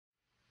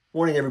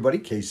Morning, everybody.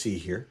 KC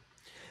here.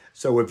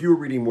 So if you were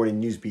reading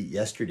Morning Newsbeat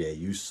yesterday,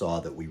 you saw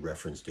that we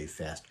referenced a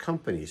Fast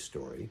Company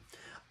story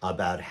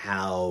about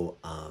how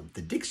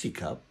the Dixie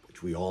Cup,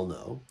 which we all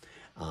know,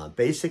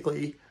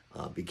 basically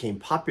became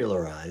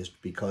popularized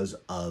because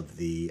of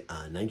the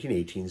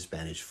 1918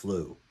 Spanish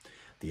flu.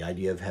 The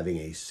idea of having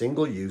a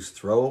single-use,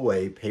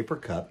 throwaway paper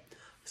cup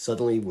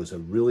suddenly was a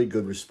really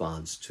good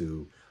response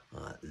to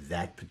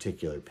that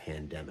particular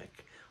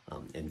pandemic.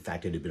 In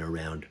fact, it had been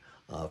around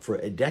for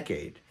a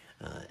decade.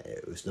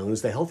 It was known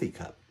as the Healthy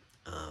Cup.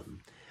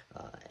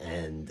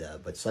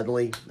 But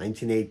suddenly,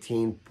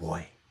 1918,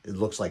 boy, it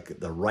looks like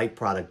the right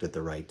product at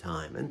the right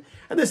time.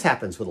 And this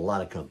happens with a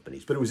lot of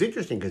companies. But it was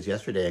interesting because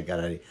yesterday I got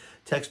a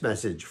text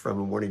message from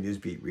a Morning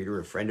Newsbeat reader,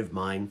 a friend of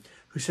mine,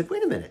 who said,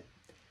 wait a minute,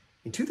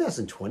 in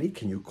 2020,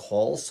 can you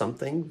call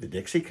something the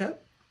Dixie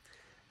Cup?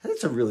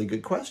 That's a really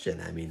good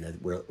question. I mean,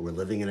 we're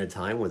living in a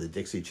time where the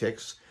Dixie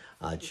Chicks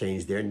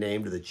changed their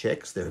name to the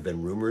Chicks. There have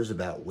been rumors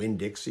about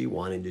Winn-Dixie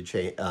wanting to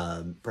change,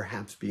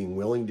 perhaps being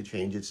willing to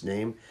change its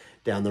name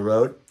down the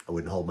road. I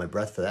wouldn't hold my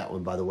breath for that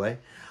one, by the way.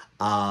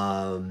 But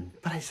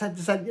I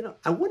decided,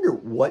 I wonder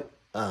why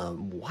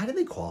do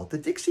they call it the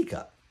Dixie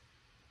Cup?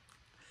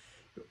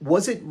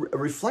 Was it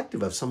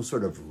reflective of some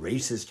sort of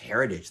racist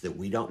heritage that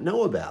we don't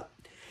know about?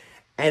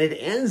 And it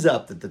ends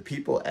up that the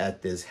people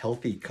at this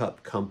Healthy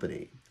Cup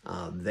company,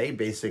 they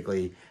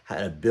basically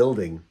had a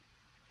building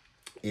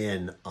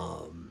in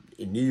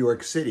New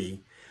York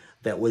City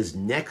that was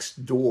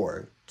next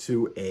door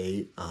to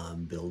a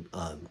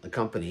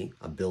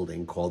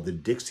building called the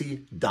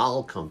Dixie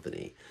Doll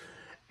Company.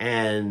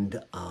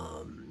 And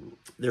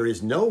there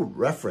is no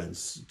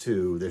reference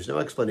to, there's no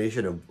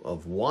explanation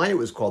of why it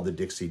was called the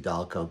Dixie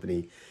Doll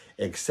Company,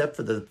 except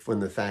for when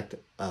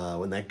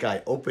that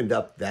guy opened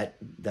up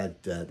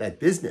that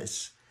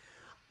business,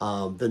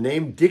 the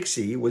name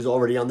Dixie was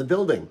already on the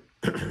building.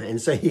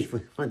 And so he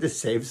wanted to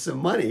save some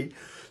money,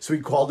 so he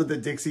called it the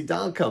Dixie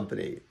Doll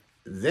Company.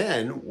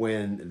 Then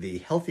when the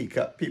Healthy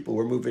Cup people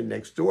were moving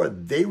next door,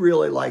 they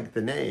really liked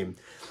the name,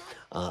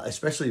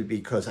 especially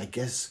because I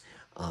guess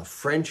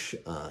French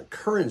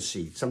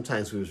currency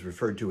sometimes was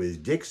referred to as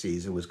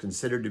Dixies and was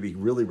considered to be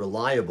really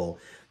reliable.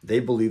 They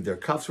believed their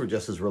cups were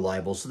just as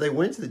reliable. So they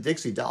went to the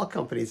Dixie Doll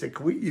Company and said,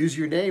 can we use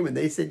your name? And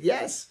they said,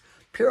 yes,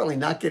 apparently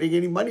not getting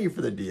any money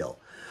for the deal.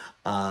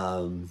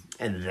 And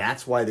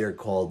that's why they're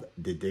called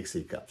the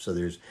Dixie Cup. So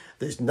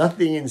there's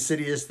nothing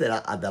insidious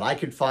that I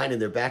could find in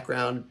their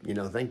background.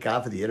 Thank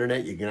God for the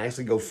internet. You can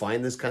actually go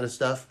find this kind of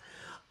stuff.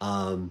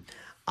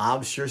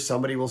 I'm sure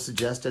somebody will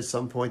suggest at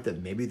some point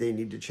that maybe they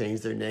need to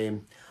change their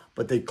name,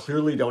 but they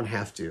clearly don't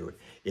have to.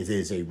 It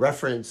is a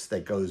reference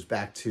that goes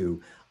back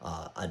to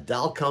a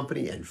doll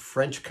company and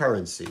French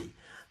currency.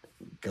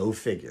 Go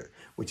figure,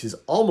 which is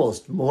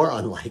almost more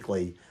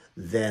unlikely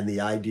than the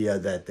idea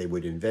that they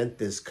would invent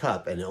this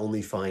cup and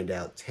only find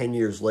out 10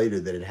 years later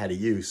that it had a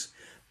use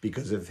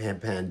because of a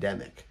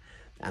pandemic.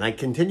 And I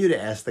continue to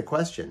ask the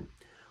question,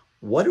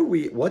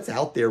 what's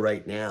out there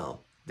right now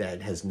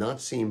that has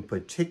not seemed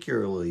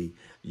particularly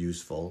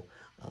useful,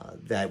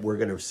 that we're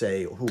going to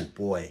say, oh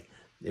boy,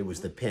 it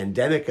was the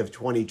pandemic of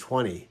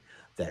 2020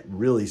 that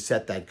really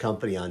set that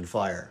company on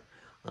fire.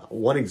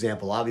 One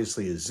example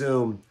obviously is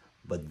Zoom,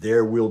 but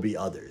there will be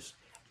others.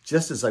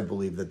 Just as I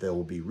believe that there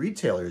will be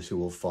retailers who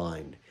will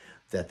find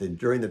that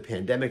during the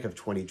pandemic of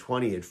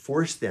 2020, it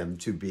forced them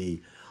to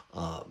be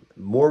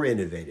more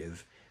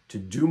innovative, to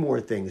do more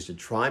things, to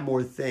try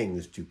more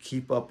things, to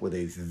keep up with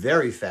a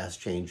very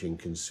fast-changing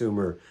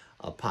consumer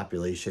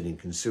population and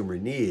consumer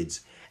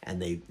needs,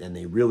 and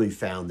they really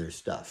found their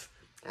stuff.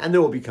 And there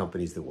will be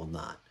companies that will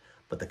not,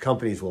 but the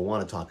companies we'll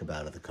want to talk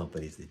about are the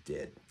companies that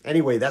did.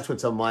 Anyway, that's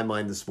what's on my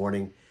mind this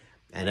morning,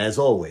 and as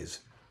always,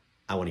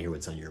 I want to hear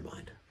what's on your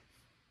mind.